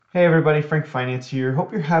Hey everybody, Frank Finance here.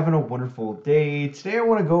 Hope you're having a wonderful day. Today I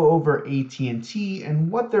want to go over AT&T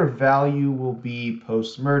and what their value will be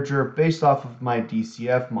post-merger based off of my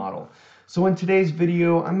DCF model. So in today's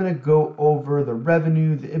video, I'm going to go over the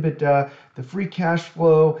revenue, the EBITDA, the free cash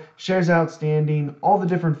flow, shares outstanding, all the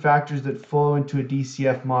different factors that flow into a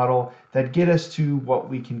DCF model that get us to what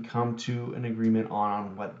we can come to an agreement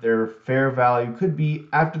on what their fair value could be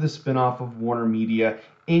after the spinoff of Warner Media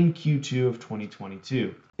in Q2 of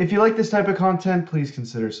 2022. If you like this type of content, please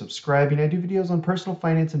consider subscribing. I do videos on personal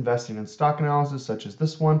finance, investing, and stock analysis such as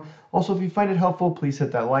this one. Also, if you find it helpful, please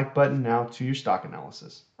hit that like button. Now to your stock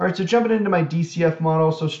analysis. All right, so jumping into my DCF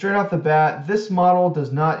model. So straight off the bat, this model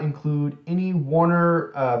does not include any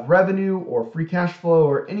Warner revenue or free cash flow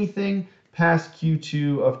or anything past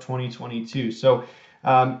Q2 of 2022. So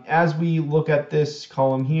as we look at this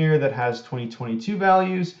column here that has 2022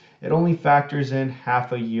 values, it only factors in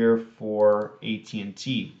half a year for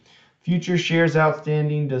AT&T. Future shares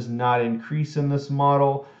outstanding does not increase in this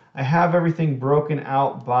model. I have everything broken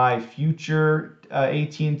out by future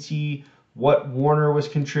AT&T, what Warner was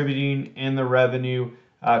contributing, and the revenue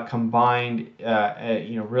combined,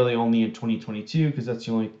 really only in 2022 because that's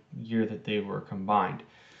the only year that they were combined.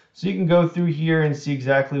 So you can go through here and see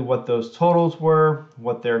exactly what those totals were,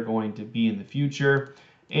 what they're going to be in the future,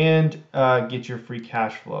 and get your free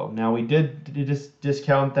cash flow. Now we did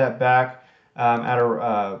discount that back at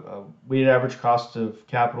a weighted average cost of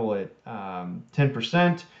capital at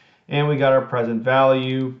 10%, and we got our present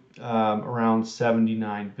value around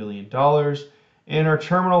 $79 billion. And our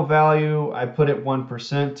terminal value, I put at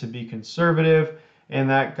 1% to be conservative, and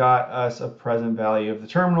that got us a present value of the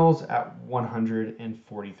terminals at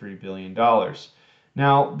 $143 billion.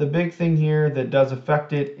 Now, the big thing here that does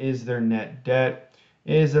affect it is their net debt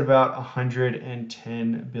is about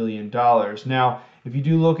 $110 billion. Now, if you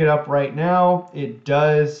do look it up right now, it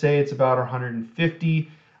does say it's about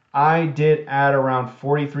 150. I did add around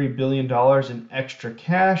 $43 billion in extra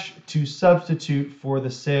cash to substitute for the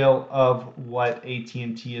sale of what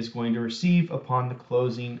AT&T is going to receive upon the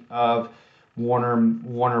closing of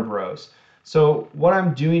Warner Bros. So what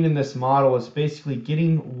I'm doing in this model is basically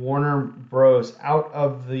getting Warner Bros. Out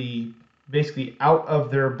of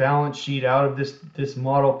their balance sheet, out of this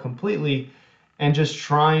model completely, and just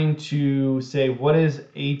trying to say what is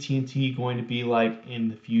AT&T going to be like in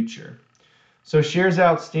the future. So shares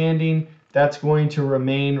outstanding, that's going to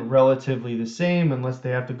remain relatively the same unless they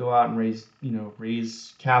have to go out and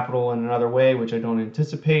raise capital in another way, which I don't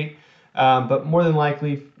anticipate. But more than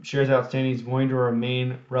likely, shares outstanding is going to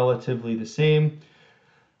remain relatively the same.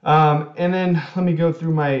 And then let me go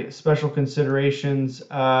through my special considerations.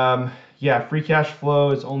 Free cash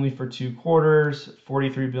flow is only for 2 quarters.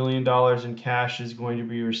 $43 billion in cash is going to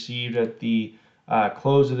be received at the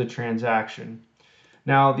close of the transaction.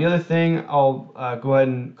 Now, the other thing I'll go ahead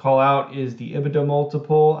and call out is the EBITDA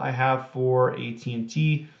multiple I have for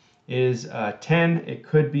AT&T is 10. It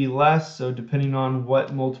could be less, so depending on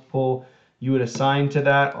what multiple you would assign to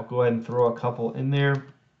that, I'll go ahead and throw a couple in there.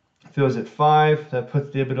 If it was at 5, that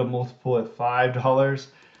puts the EBITDA multiple at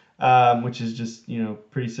 $5, which is just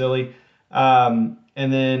pretty silly. And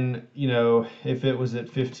then if it was at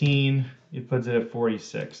 15, it puts it at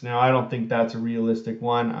 46. Now I don't think that's a realistic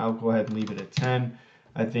one. I'll go ahead and leave it at 10.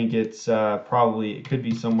 I think it's it could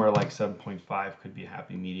be somewhere like 7.5 could be a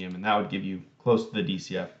happy medium, and that would give you close to the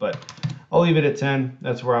DCF, but I'll leave it at 10.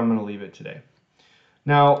 That's where I'm going to leave it today.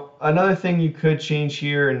 Now, another thing you could change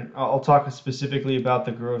here, and I'll talk specifically about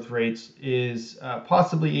the growth rates, is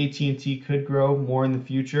possibly AT&T could grow more in the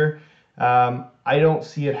future. I don't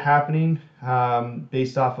see it happening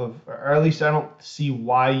based off of, or at least I don't see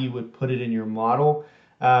why you would put it in your model.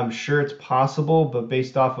 Sure, it's possible, but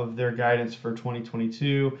based off of their guidance for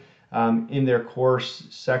 2022, in their core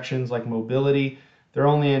sections like mobility, they're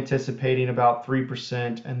only anticipating about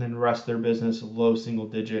 3%, and then the rest of their business low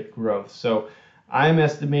single-digit growth. So I'm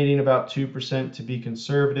estimating about 2% to be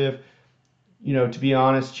conservative. To be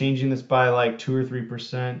honest, changing this by like 2 or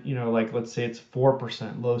 3%, like let's say it's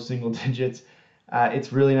 4%, low single digits,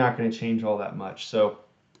 it's really not going to change all that much. So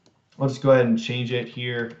I'll just go ahead and change it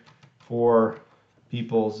here for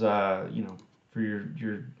people's, for your,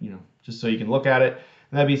 just so you can look at it.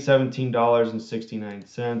 And that'd be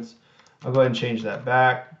 $17.69. I'll go ahead and change that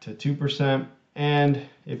back to 2%. And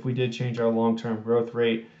if we did change our long-term growth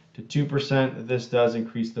rate to 2%, this does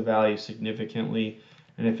increase the value significantly.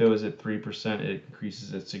 And if it was at 3%, it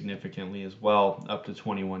increases it significantly as well, up to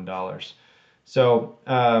 $21. So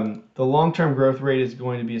the long-term growth rate is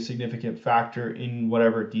going to be a significant factor in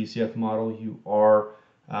whatever DCF model you are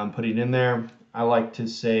putting in there. I like to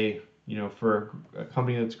say for a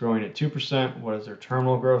company that's growing at 2%, what is their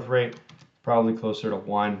terminal growth rate? Probably closer to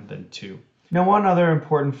 1 than 2. Now, one other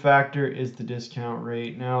important factor is the discount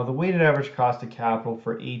rate. Now, the weighted average cost of capital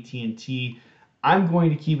for AT&T, I'm going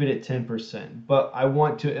to keep it at 10%, but I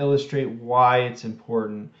want to illustrate why it's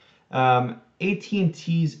important.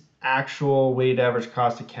 AT&T's actual weighted average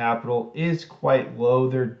cost of capital is quite low.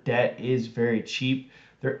 Their debt is very cheap.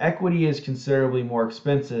 Their equity is considerably more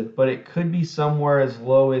expensive, but it could be somewhere as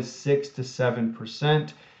low as 6 to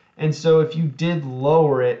 7%. And so if you did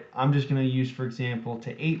lower it, I'm just going to use, for example,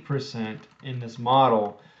 to 8% in this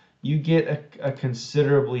model, you get a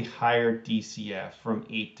considerably higher DCF from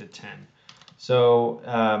 8 to 10. So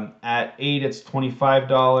at 8, it's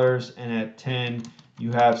 $25, and at 10,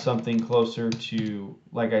 you have something closer to,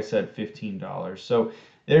 like I said, $15. So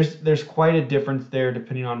there's quite a difference there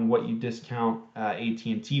depending on what you discount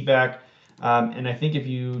AT&T back. And I think if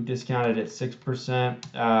you discount it at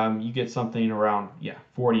 6%, you get something around,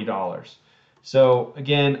 $40. So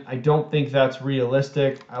again, I don't think that's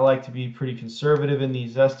realistic. I like to be pretty conservative in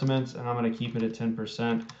these estimates, and I'm going to keep it at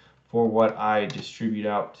 10% for what I distribute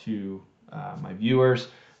out to my viewers.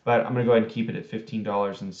 But I'm going to go ahead and keep it at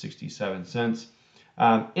 $15.67.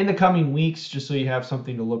 In the coming weeks, just so you have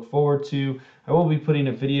something to look forward to, I will be putting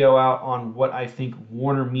a video out on what I think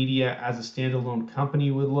Warner Media as a standalone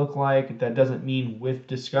company would look like. That doesn't mean with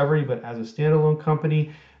Discovery, but as a standalone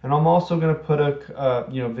company. And I'm also going to put a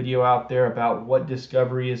video out there about what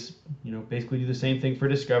Discovery is, basically do the same thing for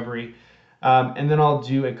Discovery. And then I'll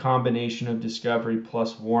do a combination of Discovery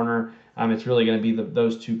plus Warner. It's really going to be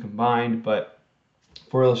those two combined, but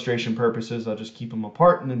for illustration purposes, I'll just keep them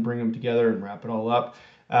apart and then bring them together and wrap it all up.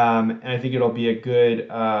 And I think it'll be a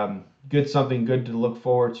something good to look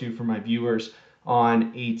forward to for my viewers on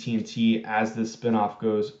AT&T as the spinoff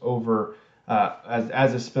goes over,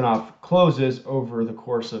 as the spinoff closes over the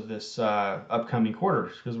course of this upcoming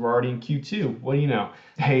quarter, because we're already in Q2. What do you know?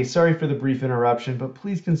 Hey, sorry for the brief interruption, but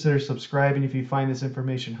please consider subscribing if you find this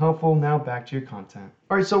information helpful. Now back to your content.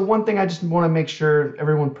 All right, so one thing I just want to make sure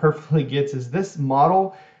everyone perfectly gets is this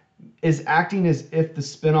model is acting as if the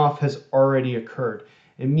spinoff has already occurred.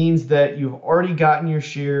 It means that you've already gotten your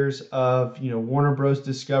shares of Warner Bros.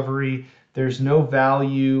 Discovery. There's no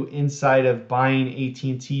value inside of buying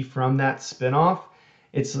AT&T from that spinoff.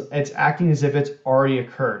 It's acting as if it's already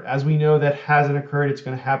occurred. As we know, that hasn't occurred. It's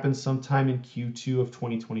going to happen sometime in Q2 of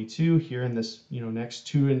 2022, here in this next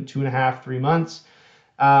 2.5, 3 months.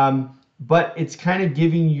 But it's kind of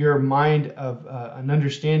giving your mind of an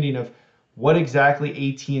understanding of what exactly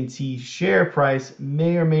AT&T share price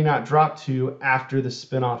may or may not drop to after the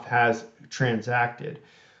spinoff has transacted.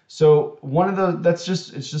 So it's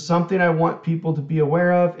just something I want people to be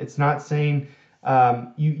aware of. It's not saying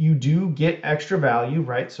you do get extra value,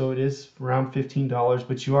 right? So it is around $15,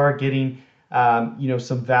 but you are getting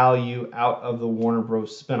some value out of the Warner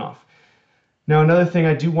Bros. Spinoff. Now, another thing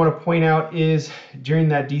I do want to point out is during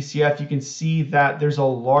that DCF, you can see that there's a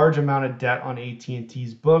large amount of debt on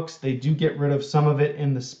AT&T's books. They do get rid of some of it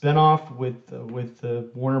in the spinoff with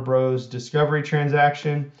the Warner Bros. Discovery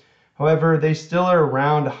transaction. However, they still are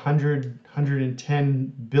around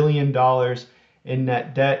 $110 billion in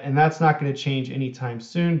net debt, and that's not going to change anytime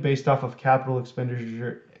soon based off of capital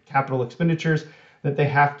expenditures that they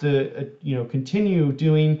have to continue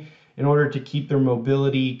doing in order to keep their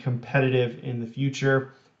mobility competitive in the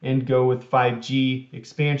future and go with 5G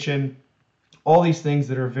expansion. All these things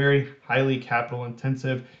that are very highly capital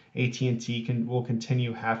intensive, AT&T will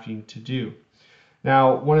continue having to do.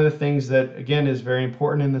 Now, one of the things that, again, is very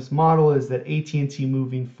important in this model is that AT&T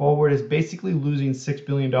moving forward is basically losing $6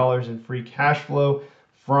 billion in free cash flow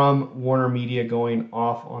from Warner Media going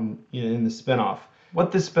off in the spinoff.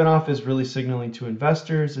 What this spinoff is really signaling to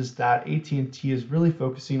investors is that AT&T is really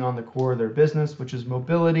focusing on the core of their business, which is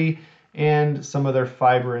mobility and some of their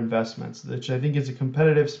fiber investments, which I think is a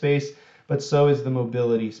competitive space, but so is the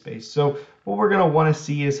mobility space. So what we're going to want to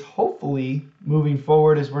see is hopefully moving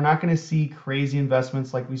forward is we're not going to see crazy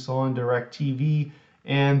investments like we saw in DirecTV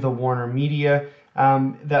and the Warner Media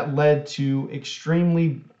that led to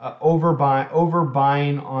extremely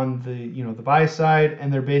overbuying on the buy side,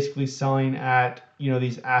 and they're basically selling at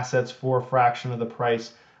these assets for a fraction of the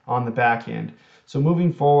price on the back end. So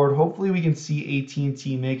moving forward, hopefully we can see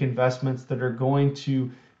AT&T make investments that are going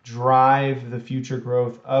to drive the future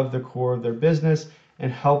growth of the core of their business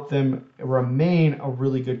and help them remain a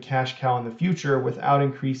really good cash cow in the future without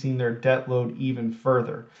increasing their debt load even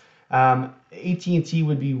further. AT&T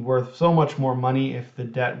would be worth so much more money if the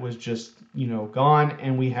debt was just gone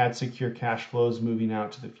and we had secure cash flows moving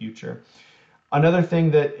out to the future. Another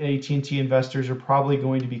thing that AT&T investors are probably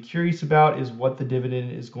going to be curious about is what the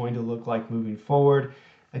dividend is going to look like moving forward.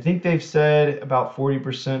 I think they've said about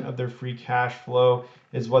 40% of their free cash flow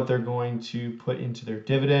is what they're going to put into their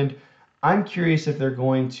dividend. I'm curious if they're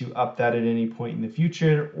going to up that at any point in the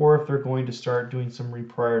future, or if they're going to start doing some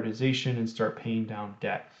reprioritization and start paying down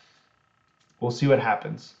debt. We'll see what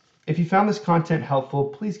happens. If you found this content helpful,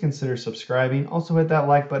 please consider subscribing. Also hit that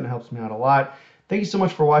like button, it helps me out a lot. Thank you so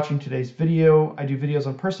much for watching today's video. I do videos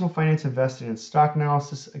on personal finance, investing, and stock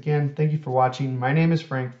analysis. Again, thank you for watching. My name is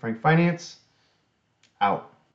Frank Finance, out.